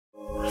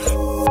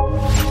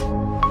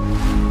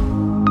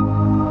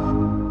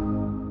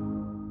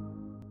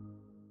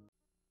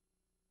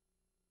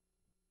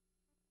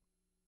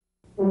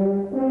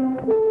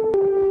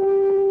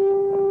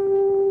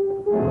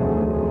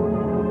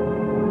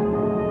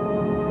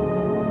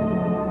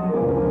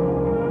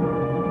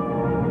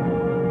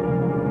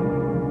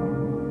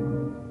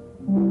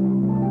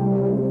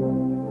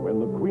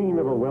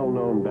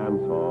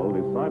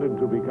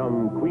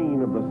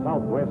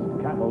Southwest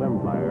cattle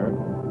empire,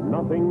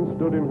 nothing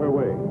stood in her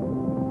way,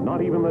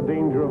 not even the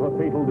danger of a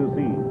fatal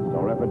disease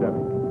or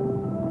epidemic.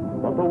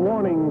 But the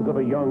warnings of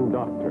a young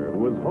doctor who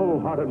was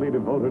wholeheartedly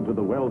devoted to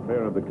the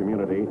welfare of the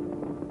community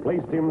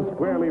placed him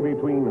squarely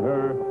between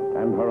her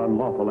and her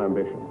unlawful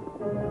ambition.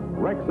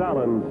 Rex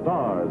Allen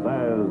stars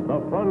as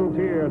the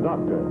Frontier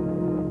Doctor.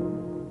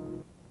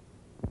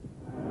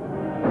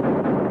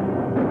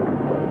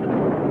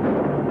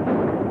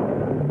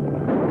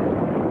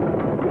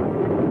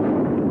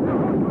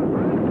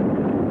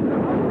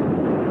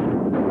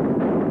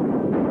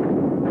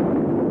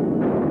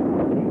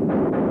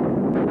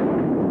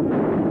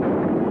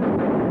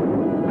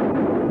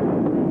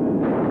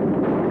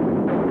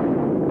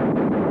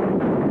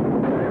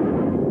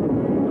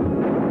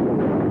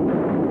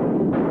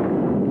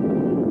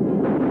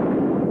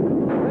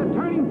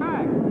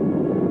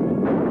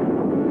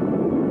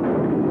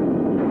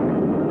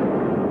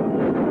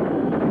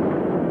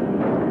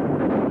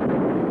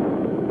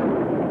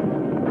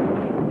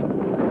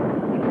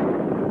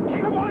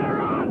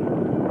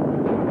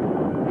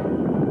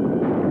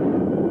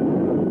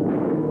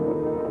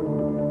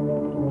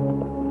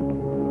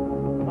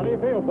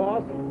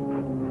 Boss?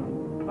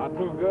 Not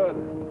too good,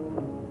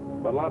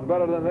 but a lot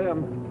better than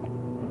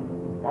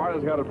them.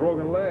 Marty's got a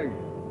broken leg.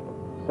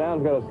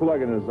 Sam's got a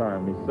slug in his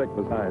arm. He's sick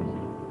besides.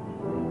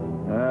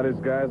 These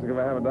guys are going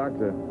to have a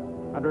doctor.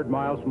 100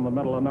 miles from the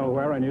middle of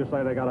nowhere, and you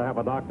say they got to have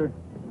a doctor?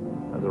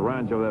 There's a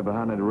ranch over there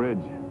behind that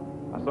ridge.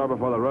 I saw it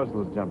before the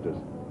rustlers jumped us.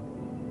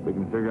 We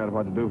can figure out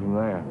what to do from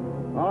there.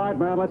 All right,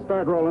 man, let's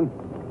start rolling.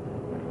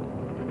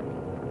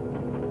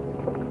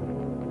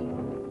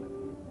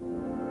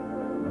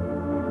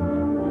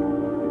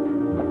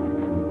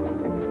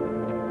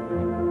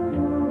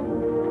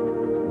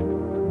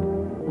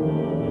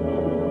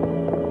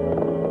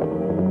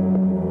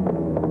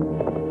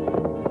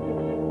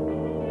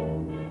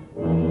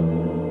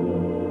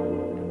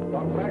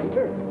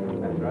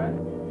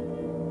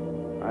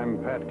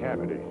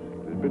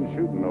 There's been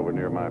shooting over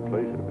near my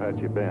place at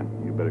Apache Bend.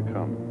 You better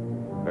come.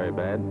 Very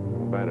bad?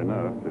 Bad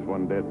enough. There's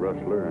one dead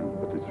rustler,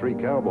 but there's 3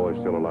 cowboys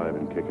still alive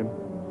and kicking.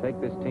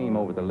 Take this team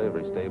over to the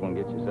livery stable and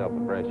get yourself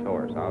a fresh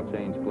horse. I'll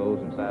change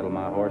clothes and saddle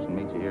my horse and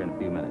meet you here in a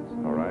few minutes.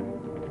 All right.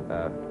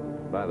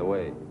 By the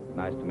way,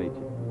 nice to meet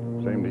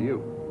you. Same to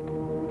you.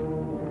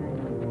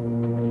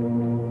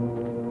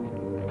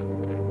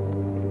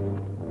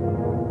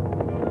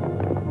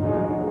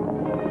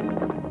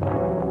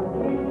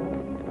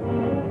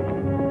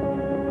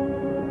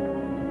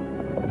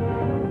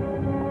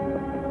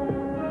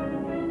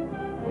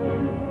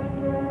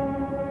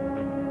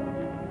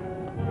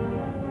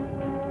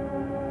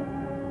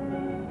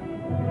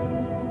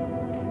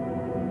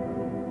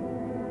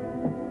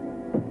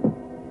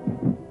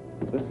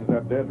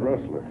 Dead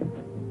rustler.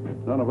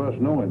 None of us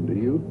know him, do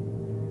you?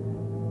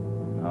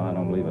 No, I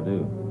don't believe I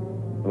do.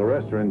 Well, the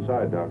rest are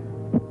inside, Doc.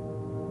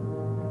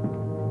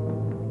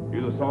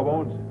 You the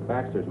Sawbones?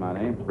 Baxter's my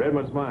name.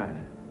 Redmond's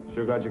mine.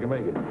 Sure glad you can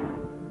make it.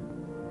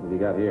 What have you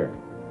got here?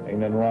 Ain't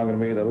nothing wrong with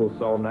me that little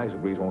salt and axle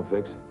grease won't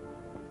fix.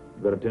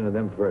 You better tend to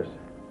them first.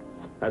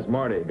 That's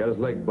Marty. Got his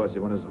leg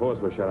busted when his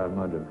horse was shot out from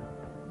under him.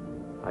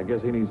 I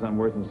guess he needs something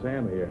worse than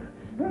Sam here.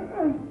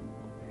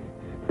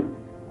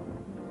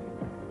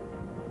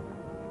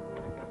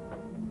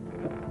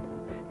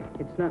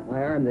 It's not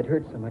my arm that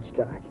hurts so much,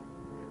 Doc.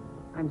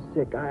 I'm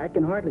sick. I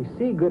can hardly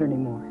see good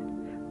anymore.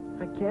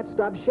 I can't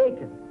stop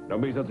shaking.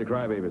 Don't be such a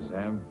crybaby,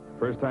 Sam.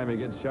 First time you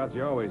get shot,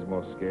 you're always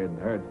most scared and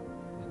hurt.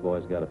 This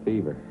boy's got a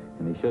fever,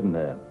 and he shouldn't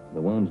have.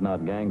 The wound's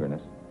not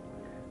gangrenous.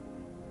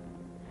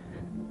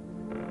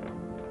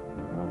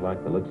 I don't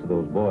like the looks of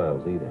those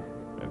boils, either.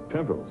 And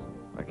pimples.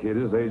 A kid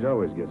his age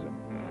always gets them.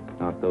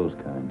 Not those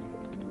kinds.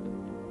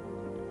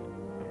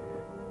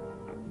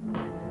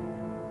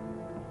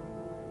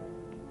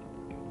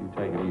 You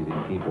take it easy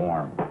and keep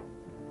warm. I'll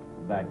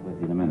be back with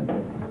you in a minute.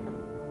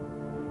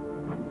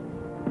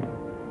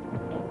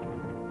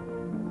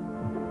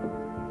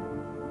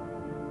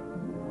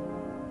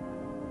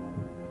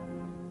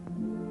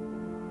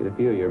 Get a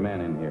few of your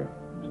men in here,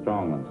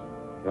 strong ones.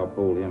 Help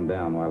hold him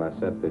down while I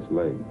set this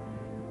leg.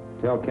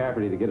 Tell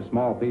Cafferty to get a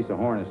small piece of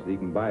harness that he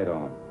can bite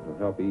on. It'll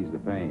help ease the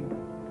pain.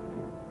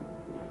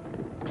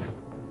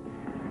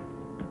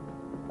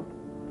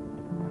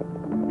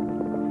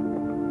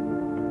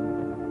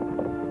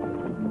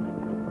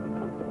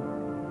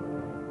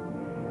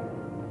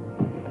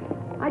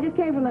 I just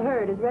came from the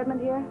herd. Is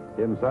Redmond here?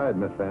 Inside,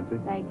 Miss Fancy.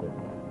 Thank you.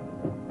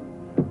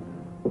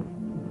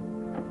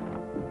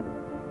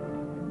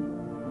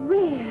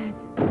 Red!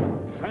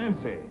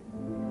 Fancy!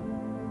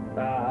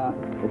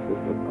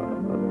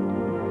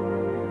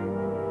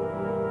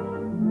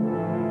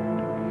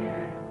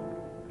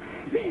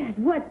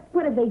 Red,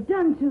 what have they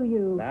done to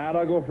you? Now,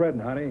 don't go fretting,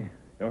 honey.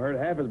 You'll hurt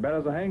half as bad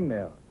as a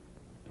hangnail.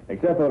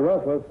 Except for the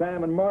rustlers,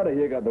 Sam and Marty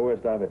here got the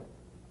worst of it.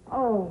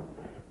 Oh,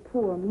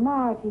 poor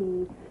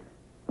Marty.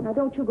 Now,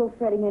 don't you go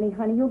fretting any,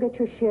 honey. You'll get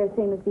your share,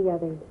 same as the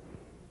others.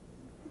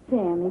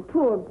 Sammy,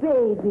 poor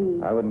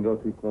baby. I wouldn't go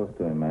too close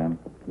to him, ma'am.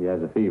 He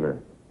has a fever,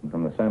 and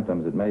from the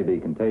symptoms, it may be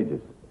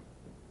contagious.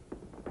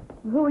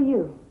 Who are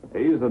you?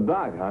 He's the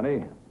doc,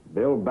 honey.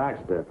 Bill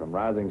Baxter from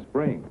Rising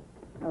Spring.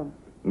 Oh.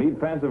 Meet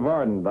Fancy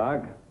Varden,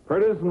 Doc.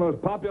 Prettiest and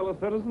most popular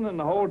citizen in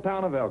the whole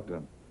town of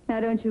Elkton. Now,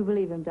 don't you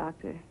believe him,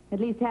 Doctor. At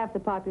least half the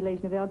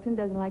population of Elkton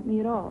doesn't like me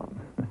at all.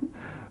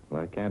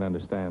 Well, I can't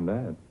understand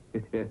that.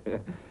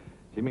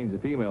 She means the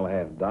female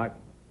half, Doc.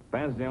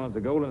 Fancy owns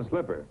the Golden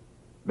Slipper.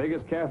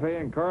 Biggest cafe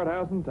and card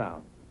house in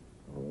town.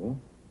 Oh?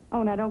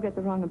 Oh, now, don't get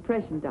the wrong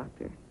impression,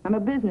 Doctor. I'm a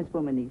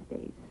businesswoman these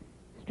days.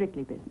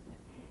 Strictly business.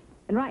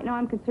 And right now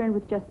I'm concerned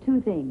with just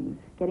two things.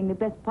 Getting the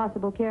best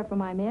possible care for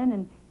my men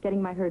and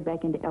getting my herd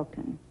back into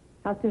Elkton.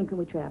 How soon can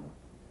we travel?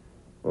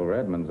 Well,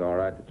 Redmond's all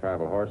right to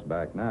travel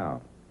horseback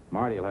now.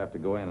 Marty will have to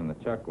go in the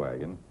chuck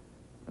wagon.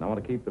 And I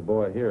want to keep the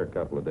boy here a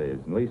couple of days,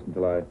 at least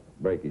until I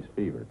break his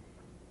fever.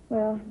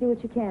 Well, do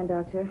what you can,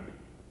 Doctor.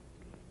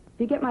 If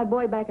you get my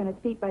boy back on his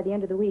feet by the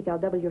end of the week, I'll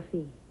double your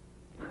fee.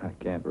 I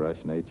can't rush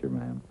nature,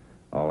 ma'am.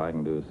 All I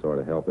can do is sort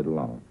of help it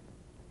along.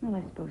 Well,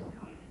 I suppose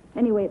so.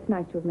 Anyway, it's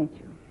nice to have met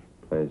you.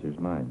 Pleasure's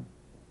mine.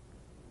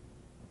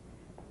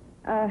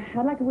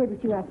 I'd like a word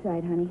with you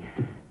outside, honey.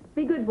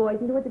 Be good, boys,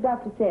 and do what the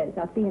doctor says.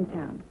 I'll see you in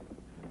town.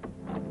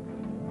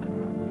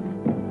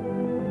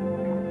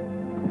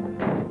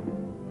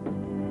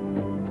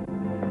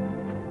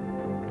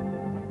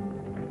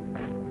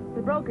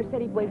 The broker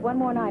said he'd wait one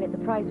more night at the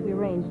price we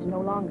arranged and no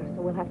longer,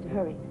 so we'll have to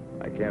hurry.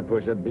 I can't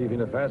push that beef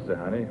any faster,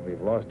 honey.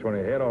 We've lost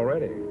 20 head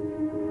already.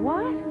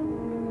 What?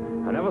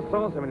 I never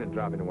saw so many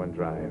drop in one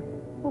drive.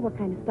 Well, what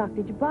kind of stock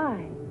did you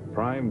buy?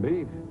 Prime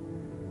beef.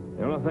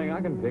 The only thing I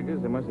can figure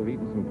is they must have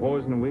eaten some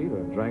poison wheat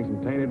or drank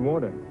some tainted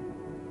water.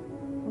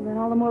 Well, then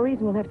all the more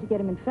reason we'll have to get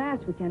him in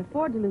fast. We can't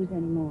afford to lose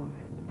any more.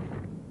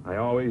 I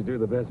always do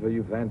the best for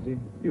you, Fancy.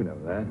 You know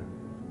that.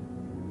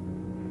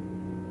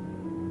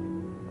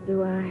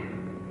 Do I?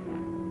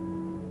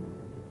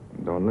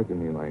 Don't look at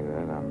me like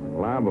that. I'm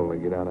liable to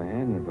get out of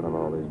hand in front of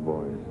all these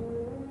boys.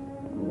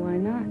 Why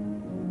not?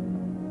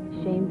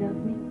 Ashamed of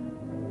me?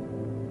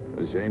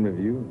 Ashamed of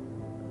you?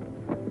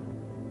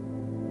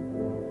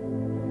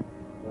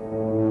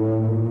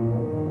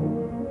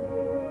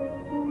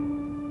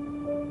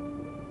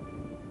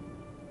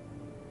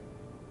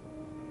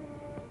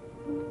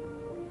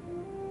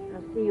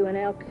 I'll see you in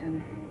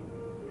Elkton.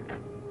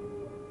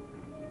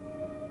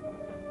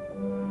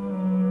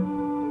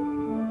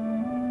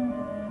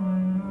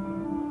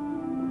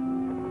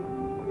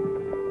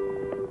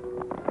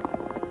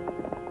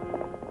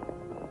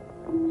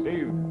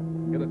 Steve,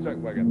 get a chuck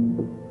wagon.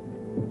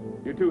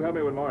 You two help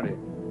me with Marty.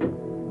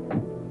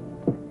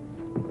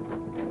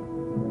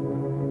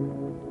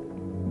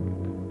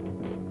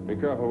 Be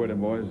careful with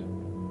him, boys.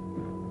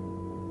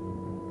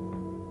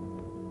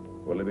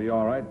 Will he be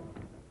all right?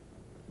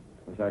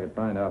 Wish I could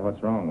find out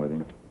what's wrong with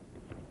him.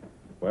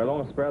 Well,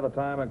 don't spare the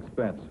time and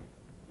expense.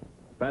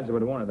 Fancy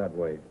would want it that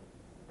way.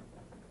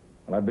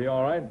 Will that be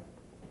all right?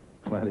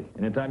 Well,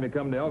 anytime you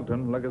come to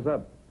Elkton, look us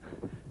up.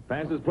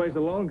 Fancy's place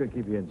alone could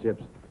keep you in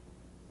chips.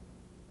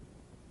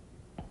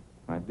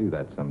 Might do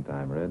that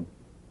sometime, Red.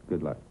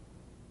 Good luck.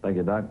 Thank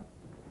you, Doc.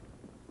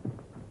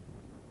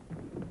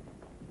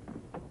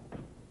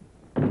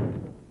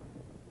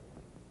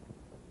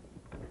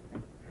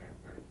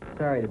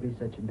 Sorry to be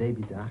such a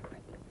baby, Doc,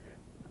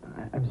 but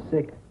I'm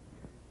sick.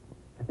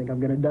 I think I'm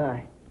gonna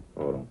die.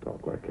 Oh, don't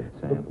talk like that,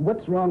 Sam. But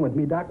what's wrong with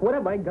me, Doc? What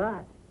have I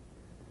got?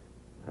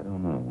 I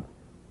don't know.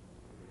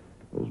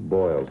 Those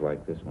boils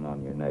like this one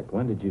on your neck.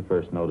 When did you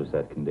first notice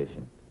that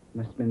condition?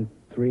 Must have been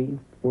 3,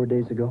 4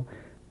 days ago.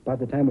 About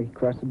the time we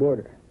crossed the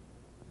border.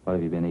 What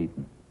have you been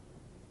eating?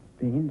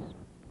 Beans,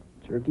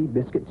 jerky,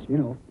 biscuits, you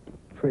know,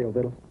 trail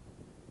victuals.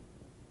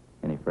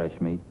 Any fresh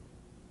meat?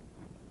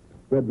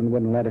 Redmond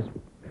wouldn't let us.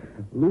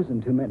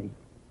 Losing too many.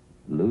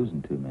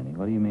 Losing too many?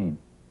 What do you mean?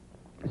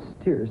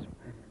 Steers.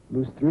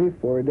 Lose 3 or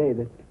 4 a day.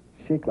 That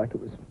shake like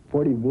it was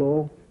 40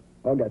 blow.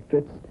 All got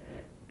fits.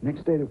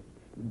 Next day, they're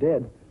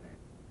dead.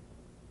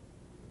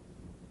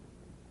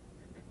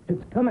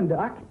 It's coming,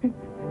 Doc.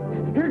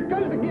 Here it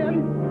comes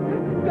again.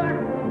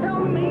 Doc,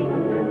 help me.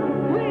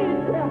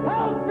 Please,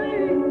 help me.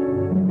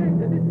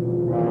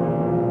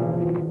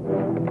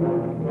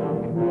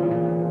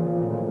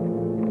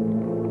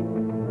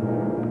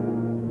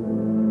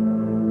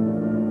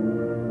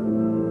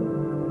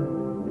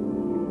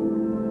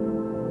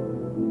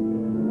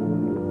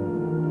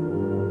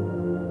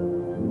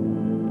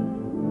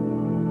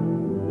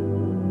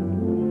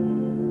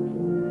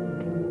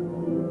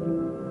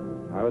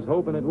 I was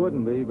hoping it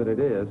wouldn't be, but it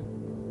is.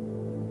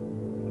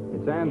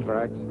 It's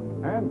anthrax.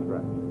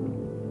 Anthrax?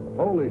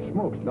 Holy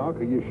smokes, Doc,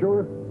 are you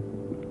sure?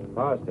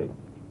 Positive.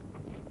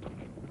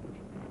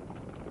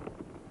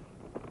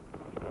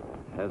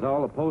 Has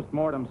all the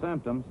post-mortem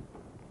symptoms.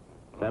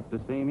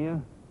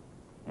 Septicemia,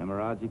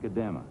 hemorrhagic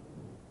edema.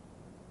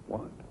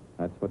 What?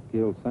 That's what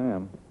killed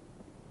Sam.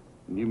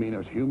 You mean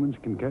us humans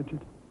can catch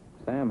it?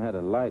 Sam had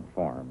a light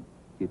form,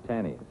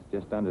 cutaneous,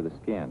 just under the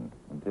skin,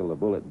 until the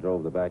bullet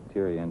drove the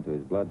bacteria into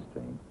his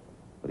bloodstream.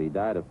 But he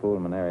died of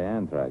pulmonary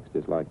anthrax,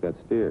 just like that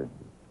steer.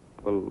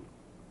 Well,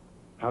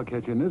 how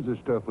catching is this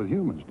stuff with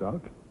humans,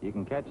 Doc? You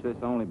can catch this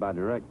only by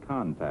direct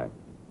contact.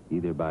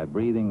 either by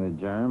breathing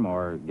the germ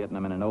or getting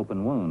them in an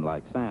open wound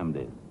like Sam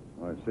did.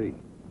 I see.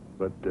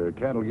 But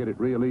cattle get it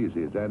real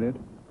easy, is that it?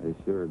 They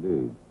sure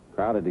do.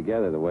 Crowded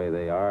together the way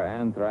they are,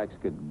 anthrax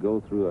could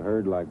go through a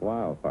herd like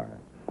wildfire.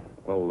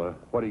 Well,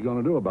 what are you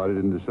going to do about it?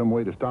 Is there some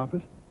way to stop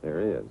us? There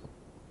is.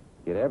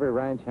 Get every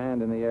ranch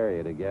hand in the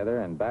area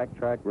together and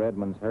backtrack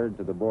Redmond's herd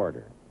to the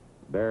border.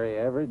 Bury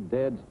every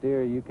dead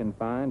steer you can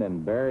find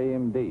and bury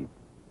him deep.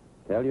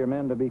 Tell your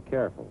men to be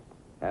careful.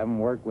 Have them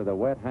work with a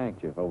wet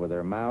handkerchief over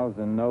their mouths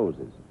and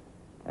noses.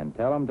 And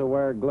tell them to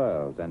wear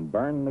gloves and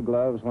burn the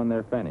gloves when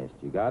they're finished.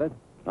 You got it?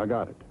 I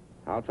got it.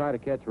 I'll try to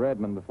catch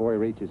Redmond before he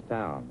reaches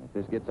town. If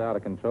this gets out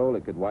of control,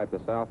 it could wipe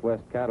the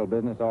Southwest cattle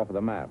business off of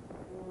the map.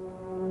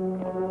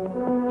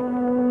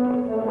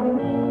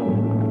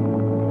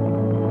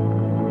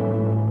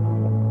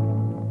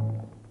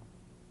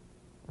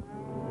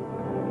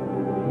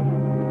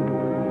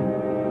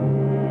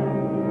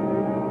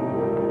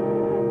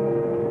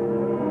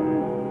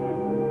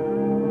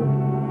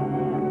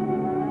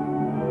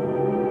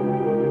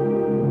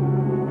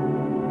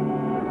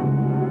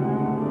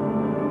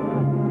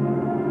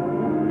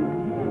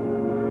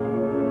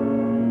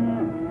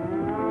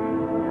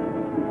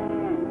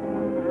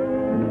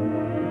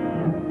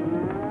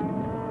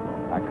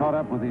 Caught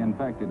up with the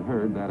infected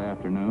herd that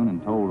afternoon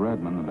and told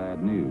Redmond the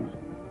bad news.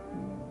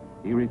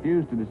 He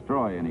refused to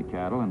destroy any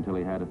cattle until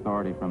he had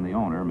authority from the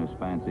owner, Miss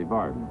Fancy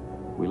Varden.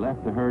 We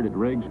left the herd at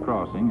Riggs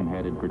Crossing and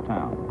headed for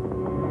town.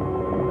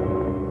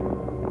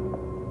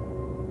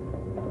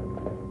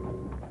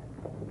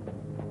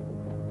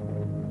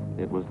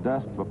 It was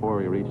dusk before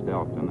we reached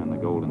Elkton and the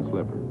Golden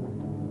Slipper.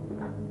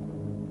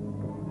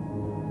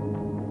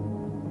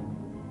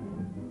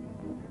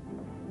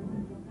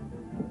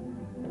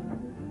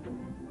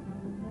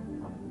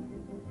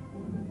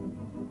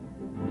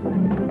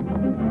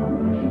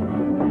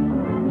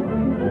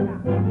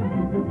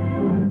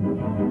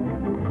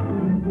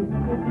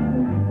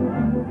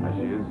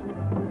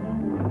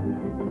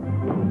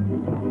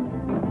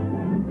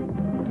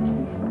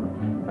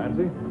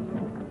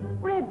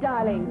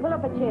 Darling, pull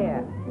up a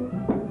chair.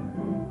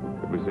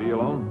 Did we see you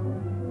alone?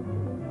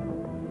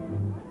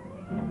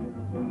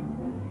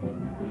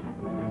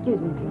 Excuse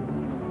me, please.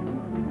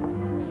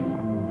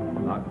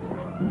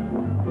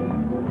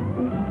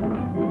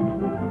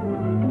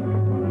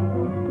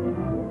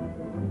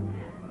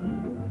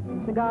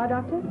 Cigar,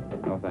 Doctor?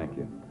 No, thank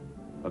you.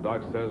 The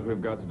doc says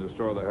we've got to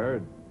destroy the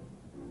herd.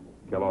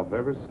 Kill off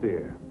every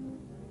steer.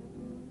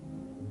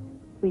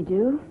 We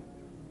do?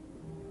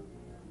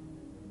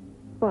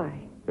 Why?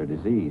 They're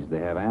diseased. They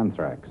have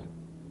anthrax.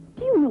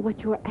 Do you know what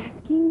you're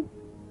asking?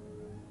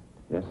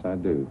 Yes, I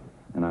do.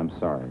 And I'm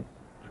sorry.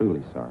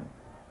 Truly sorry.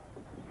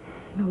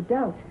 No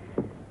doubt.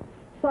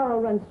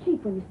 Sorrow runs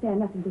cheap when you stand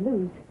nothing to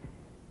lose.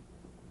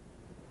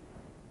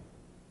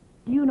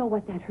 Do you know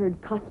what that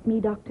herd cost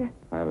me, Doctor?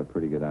 I have a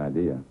pretty good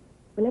idea.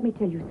 Well, let me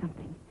tell you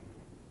something.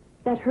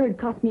 That herd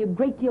cost me a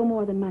great deal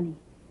more than money.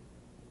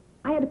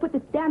 I had to put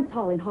this dance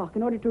hall in hock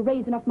in order to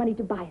raise enough money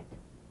to buy it.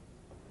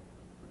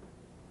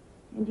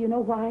 And do you know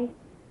why?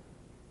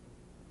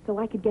 So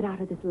I could get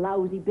out of this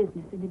lousy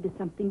business and into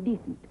something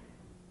decent.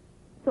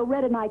 So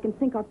Red and I can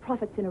sink our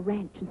profits in a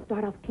ranch and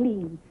start off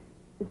clean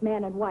as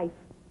man and wife.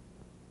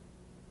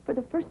 For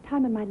the first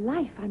time in my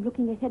life, I'm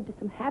looking ahead to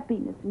some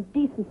happiness and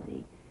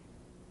decency.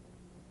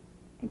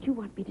 And you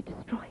want me to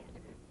destroy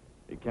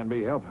it? It can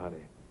be helped,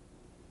 honey.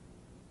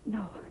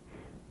 No.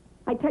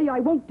 I tell you,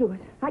 I won't do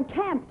it. I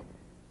can't.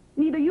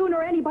 Neither you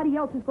nor anybody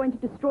else is going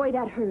to destroy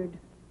that herd.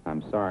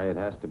 I'm sorry, it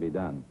has to be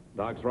done.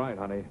 Doc's right,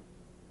 honey.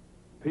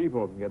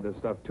 People can get this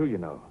stuff too, you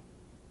know.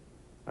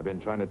 I've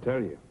been trying to tell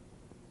you.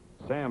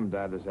 Sam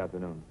died this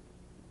afternoon.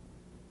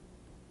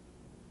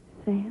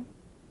 Sam?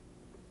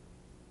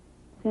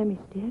 Sam is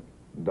dead?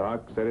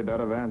 Doc said he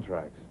died of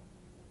anthrax.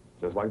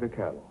 Just like the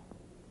cattle.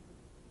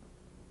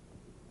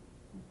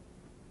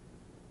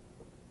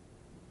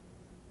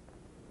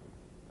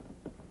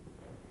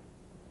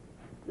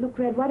 Look,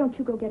 Red, why don't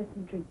you go get us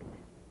some drinks?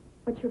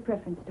 What's your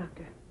preference,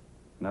 Doctor?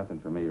 Nothing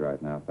for me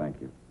right now, thank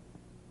you.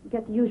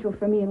 Get the usual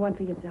for me and one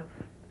for yourself.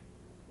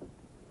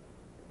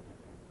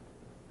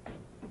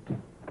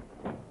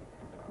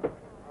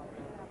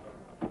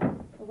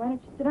 Well, why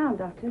don't you sit down,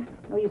 Doctor?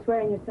 No use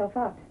wearing yourself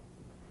out.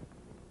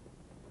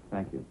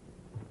 Thank you.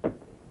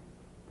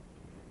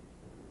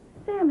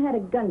 Sam had a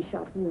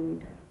gunshot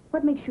wound.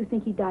 What makes you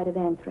think he died of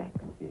anthrax?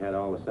 He had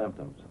all the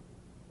symptoms.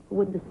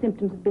 Wouldn't the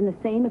symptoms have been the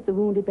same if the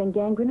wound had been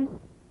gangrenous?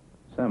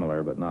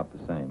 Similar, but not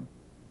the same.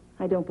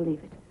 I don't believe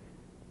it.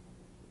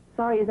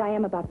 Sorry as I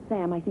am about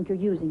Sam, I think you're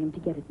using him to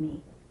get at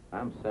me.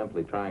 I'm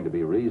simply trying to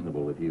be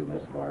reasonable with you,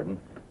 Miss Varden.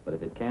 But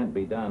if it can't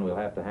be done, we'll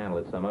have to handle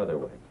it some other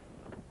way.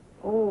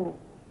 Oh.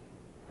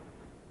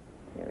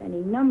 There are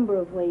any number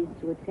of ways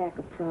to attack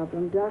a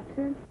problem,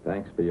 Doctor.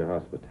 Thanks for your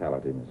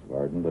hospitality, Miss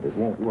Varden, but it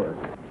won't work.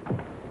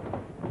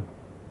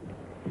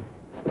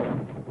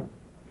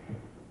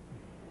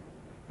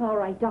 All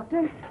right,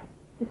 Doctor.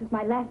 This is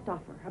my last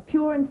offer, a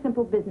pure and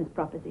simple business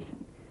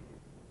proposition.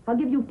 I'll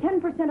give you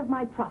 10% of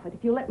my profit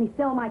if you let me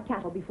sell my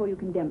cattle before you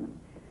condemn them.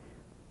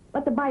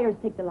 Let the buyers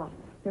take the loss.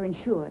 They're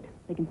insured.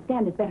 They can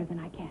stand it better than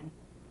I can.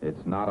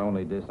 It's not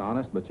only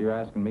dishonest, but you're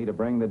asking me to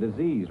bring the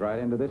disease right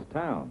into this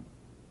town.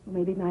 Well,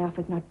 maybe my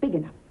offer's not big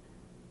enough.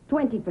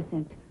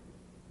 20%.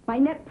 My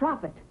net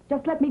profit.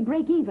 Just let me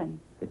break even.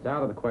 It's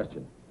out of the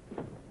question.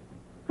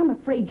 I'm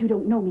afraid you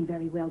don't know me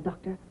very well,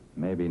 Doctor.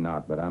 Maybe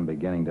not, but I'm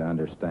beginning to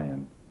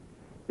understand.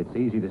 It's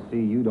easy to see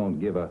you don't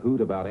give a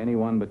hoot about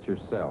anyone but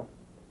yourself.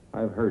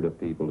 I've heard of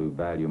people who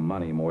value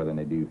money more than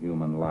they do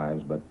human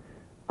lives, but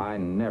I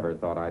never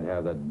thought I'd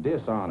have the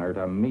dishonor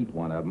to meet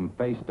one of them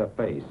face to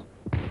face.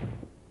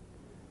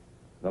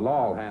 The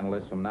law will handle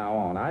this from now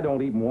on. I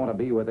don't even want to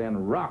be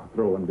within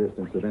rock-throwing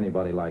distance of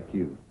anybody like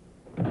you.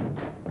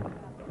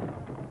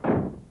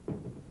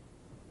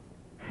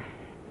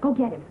 Go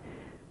get him.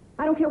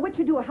 I don't care what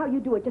you do or how you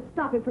do it. Just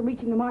stop him from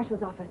reaching the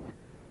marshal's office.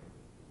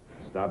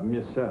 Stop him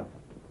yourself.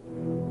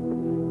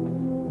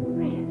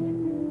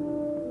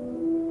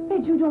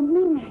 Red, you don't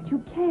mean that. You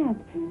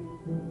can't.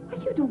 Why,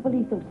 you don't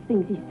believe those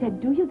things he said,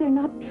 do you? They're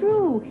not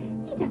true.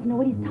 He doesn't know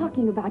what he's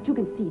talking about. You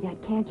can see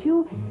that, can't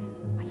you?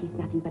 Why, he's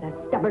nothing but a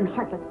stubborn,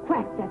 heartless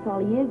quack, that's all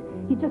he is.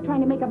 He's just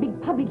trying to make a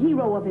big public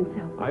hero of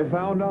himself. I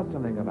found out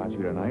something about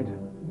you tonight.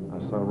 I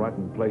saw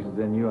rotten places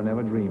in you I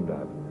never dreamed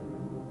of.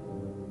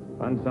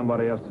 Find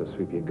somebody else to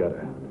sweep your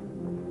gutter.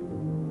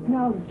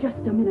 Now, just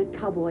a minute,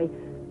 cowboy.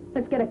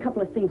 Let's get a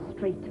couple of things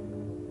straight.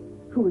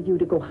 Who are you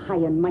to go high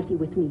and mighty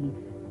with me?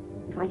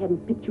 If I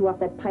hadn't picked you off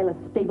that pile of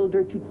stable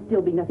dirt, you'd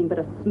still be nothing but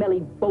a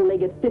smelly,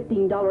 bow-legged,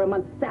 $15 a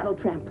month saddle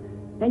tramp.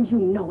 And you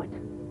know it.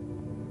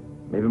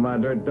 Maybe my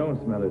dirt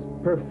don't smell as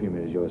perfume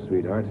as yours,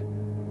 sweetheart.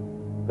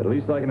 But at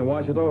least I can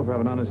wash it off for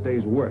having an honest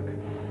day's work.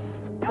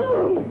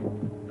 Oh!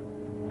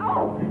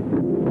 Oh!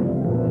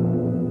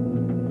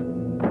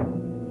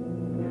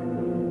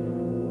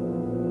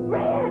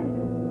 Red!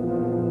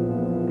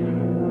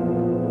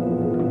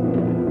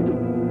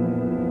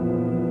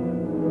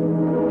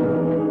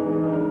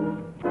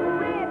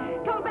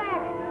 Red, come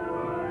back!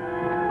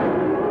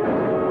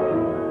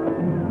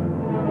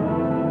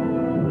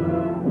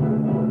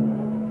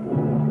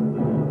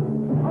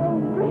 Oh,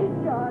 Red,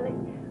 darling.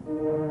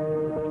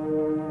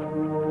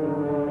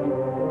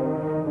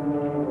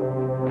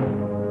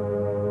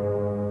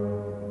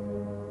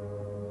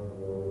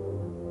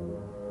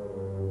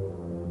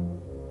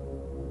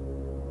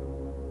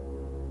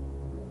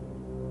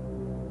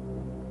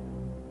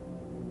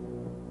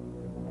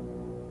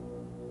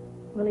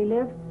 Will he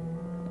live?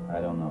 I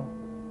don't know.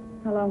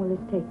 How long will this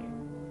take?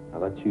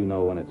 I'll let you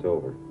know when it's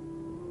over.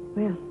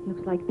 Well,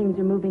 looks like things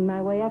are moving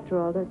my way after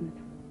all, doesn't it?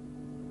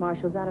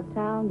 Marshall's out of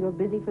town. You're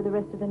busy for the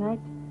rest of the night.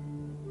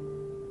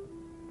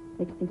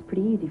 Makes things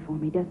pretty easy for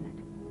me, doesn't it?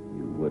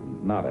 You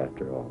wouldn't. Not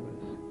after all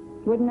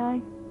this. Wouldn't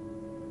I?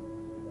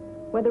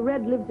 Whether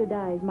Red lives or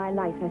dies, my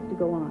life has to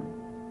go on.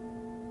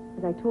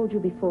 As I told you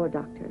before,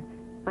 Doctor,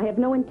 I have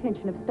no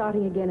intention of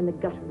starting again in the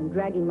gutter and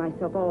dragging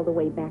myself all the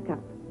way back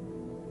up.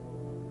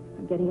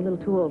 I'm getting a little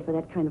too old for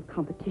that kind of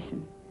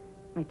competition.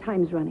 My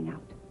time's running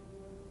out.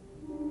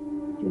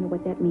 Do you know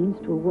what that means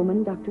to a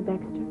woman, Dr.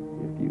 Baxter?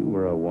 If you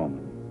were a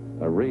woman,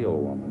 a real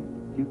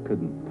woman, you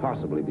couldn't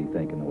possibly be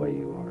thinking the way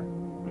you are.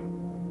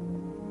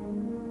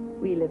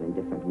 We live in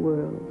different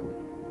worlds.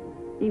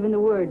 Even the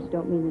words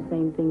don't mean the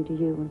same thing to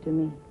you and to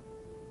me.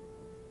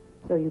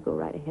 So you go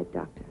right ahead,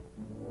 Doctor.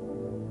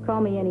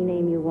 Call me any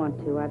name you want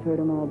to. I've heard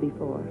them all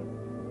before.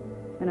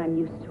 And I'm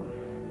used to them.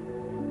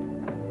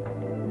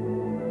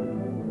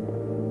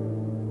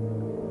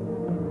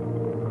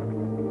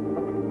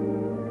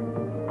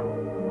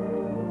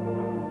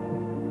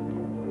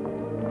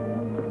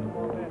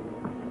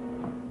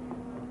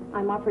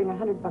 I'm offering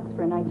 $100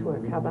 for a night's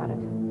work. How about it?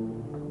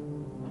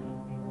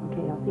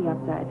 Okay, I'll see you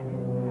outside.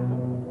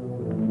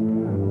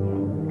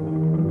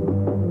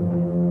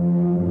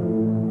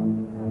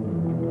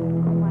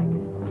 Oh, Mike.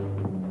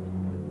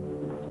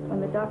 When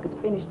the doc is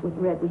finished with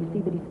Red, will you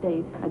see that he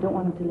stays? I don't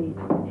want him to leave.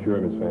 Sure,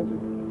 Miss Fancy.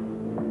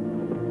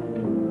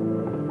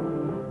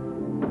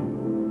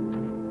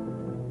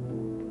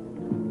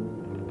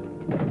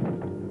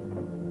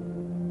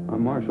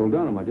 I'm Marshal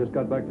Dunham. I just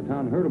got back to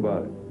town and heard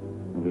about it.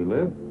 Will he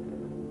live?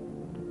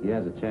 He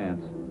has a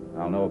chance.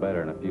 I'll know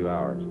better in a few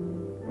hours.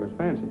 Where's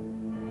Fancy?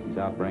 He's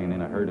out bringing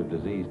in a herd of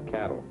diseased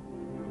cattle.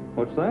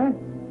 What's that?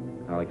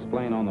 I'll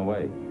explain on the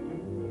way.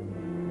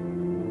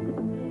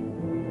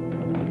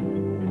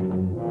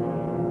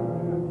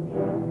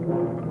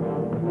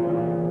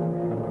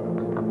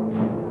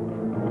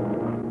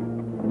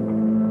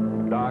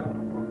 Doc,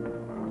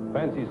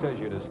 Fancy says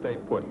you're to stay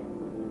put.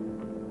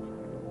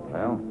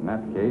 Well, in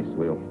that case,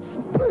 we'll...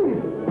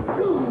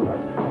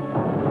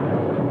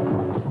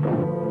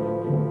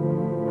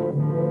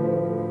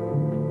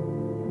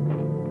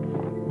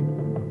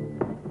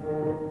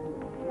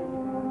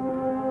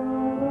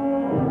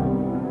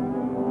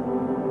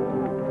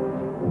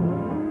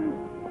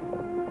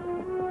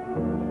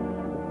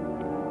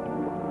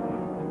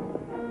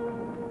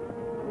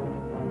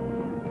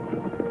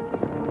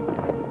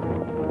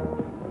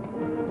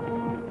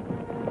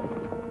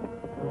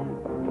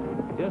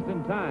 Just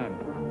in time.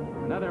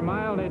 Another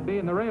mile, they'd be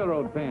in the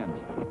railroad pens.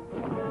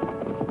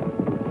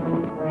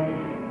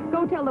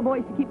 Go tell the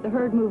boys to keep the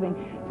herd moving.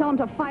 Tell them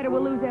to fight or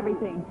we'll lose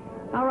everything.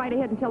 I'll ride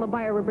ahead and tell the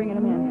buyer we're bringing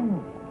them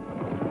in.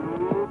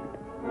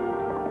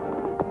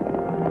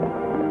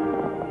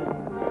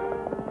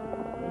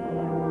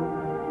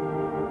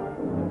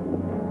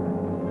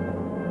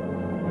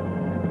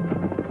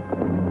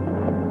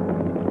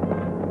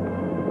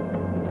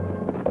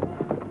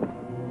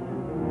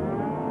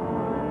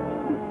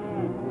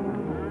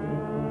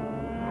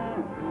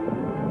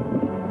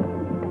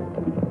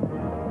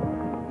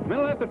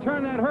 We'll have to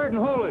turn that herd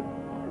and hold it.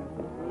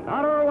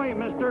 Out of our way,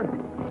 mister.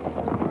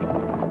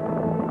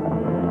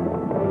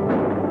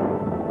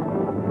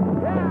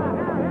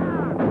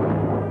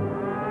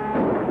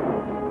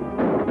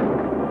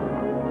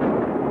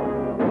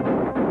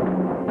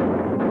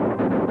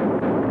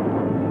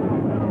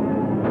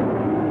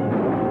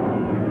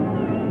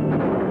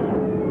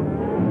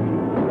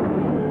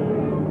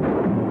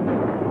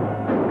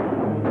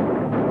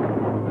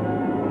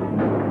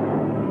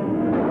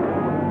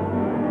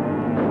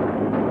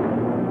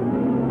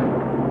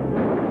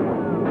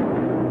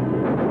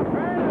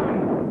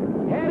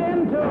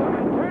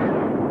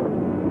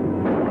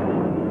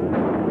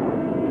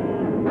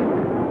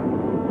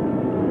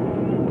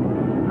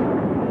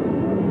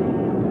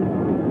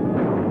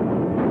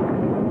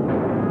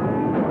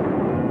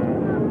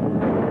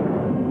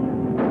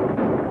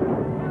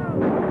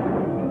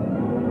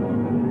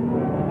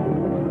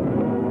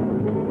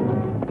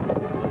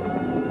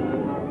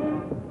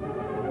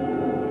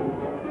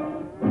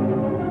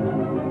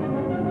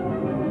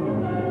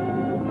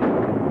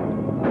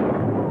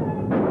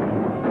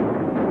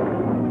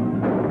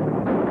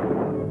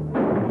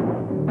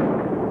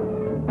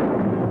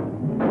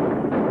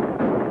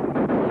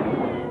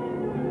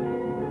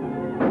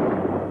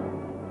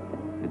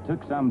 It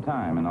took some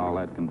time in all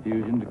that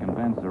confusion to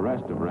convince the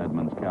rest of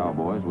Redmond's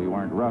cowboys we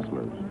weren't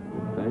rustlers.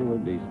 They were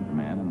decent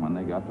men, and when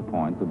they got the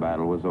point, the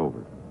battle was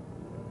over.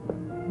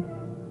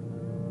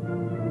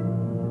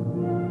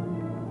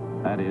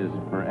 That is,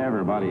 for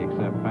everybody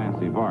except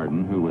Fancy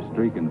Varden, who was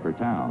streaking for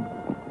town.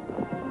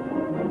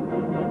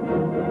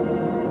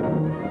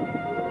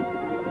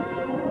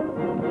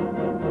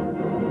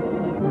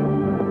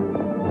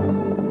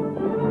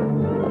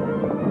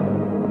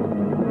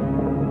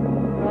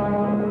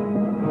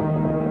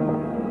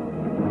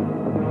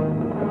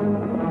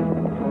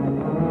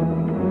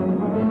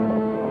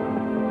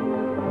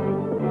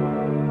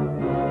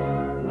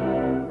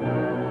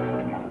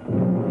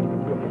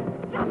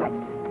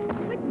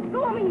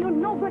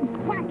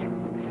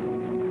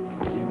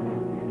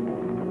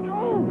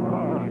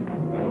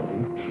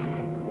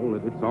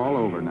 It's all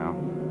over now.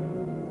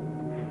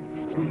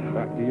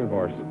 Back to your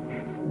horse.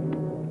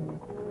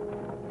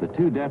 The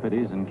two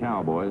deputies and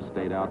cowboys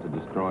stayed out to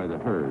destroy the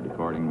herd,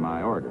 according to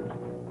my orders.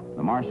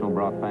 The marshal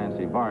brought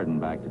Fancy Varden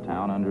back to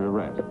town under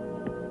arrest,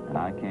 and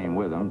I came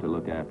with him to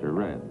look after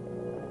Red.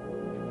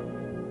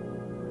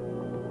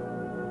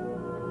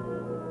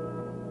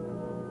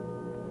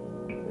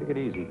 Take it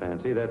easy,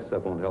 Fancy. That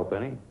stuff won't help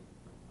any.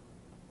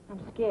 I'm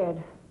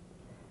scared.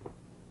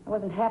 I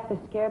wasn't half as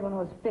scared when I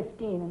was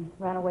 15 and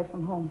ran away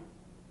from home.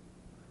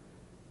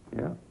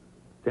 Yeah.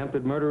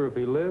 Tempted murder if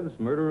he lives,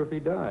 murder if he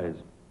dies.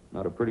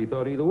 Not a pretty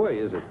thought either way,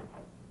 is it?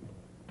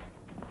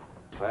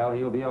 Well,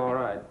 he'll be all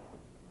right.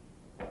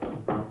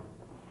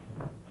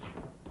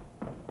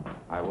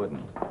 I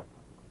wouldn't.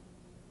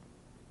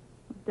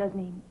 Doesn't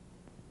he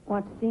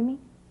want to see me?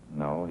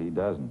 No, he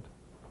doesn't.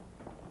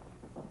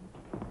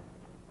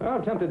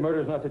 Well, attempted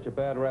murder's not such a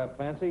bad rap,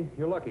 Fancy.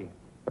 You're lucky.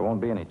 There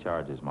won't be any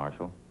charges,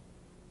 Marshal.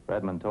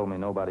 Redmond told me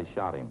nobody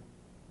shot him.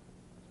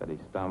 Said he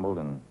stumbled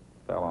and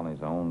fell on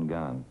his own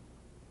gun.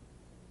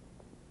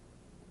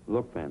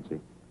 Look, Fancy,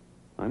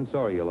 I'm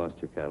sorry you lost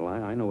your cattle.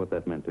 I know what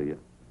that meant to you.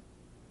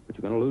 But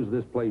you're going to lose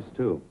this place,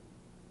 too.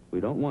 We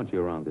don't want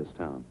you around this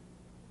town.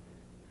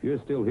 If you're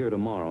still here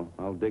tomorrow,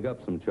 I'll dig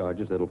up some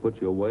charges that'll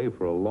put you away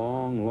for a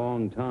long,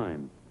 long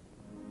time.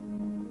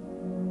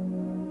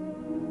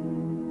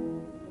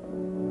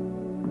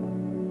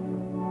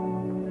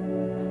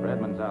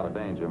 Redmond's out of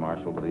danger,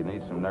 Marshal, but he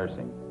needs some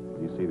nursing.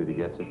 Will you see that he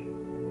gets it?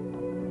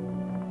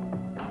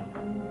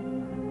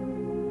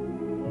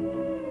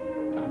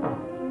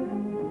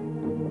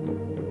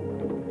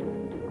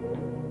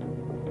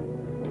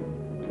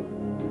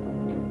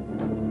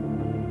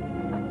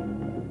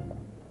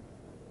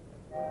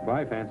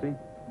 Bye, Fancy.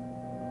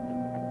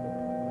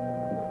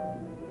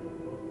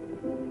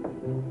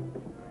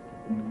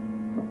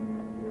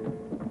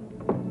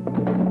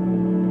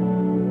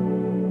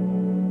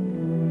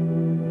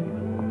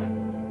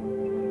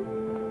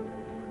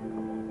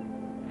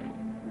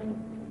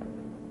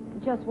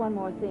 Just one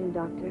more thing,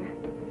 Doctor.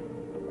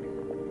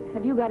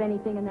 Have you got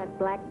anything in that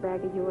black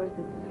bag of yours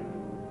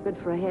that's good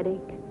for a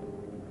headache?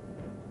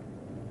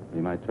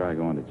 You might try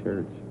going to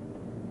church.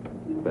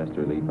 Best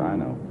relief I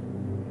know.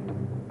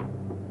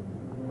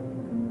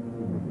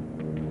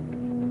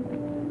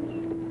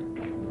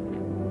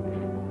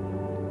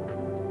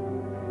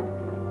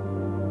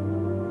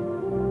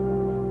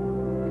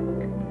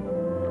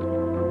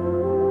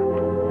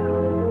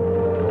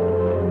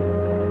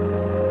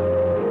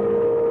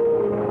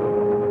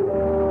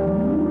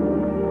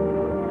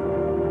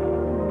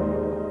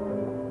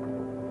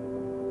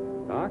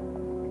 Doc,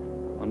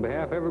 on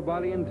behalf of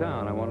everybody in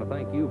town, I want to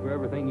thank you for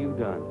everything you've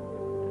done.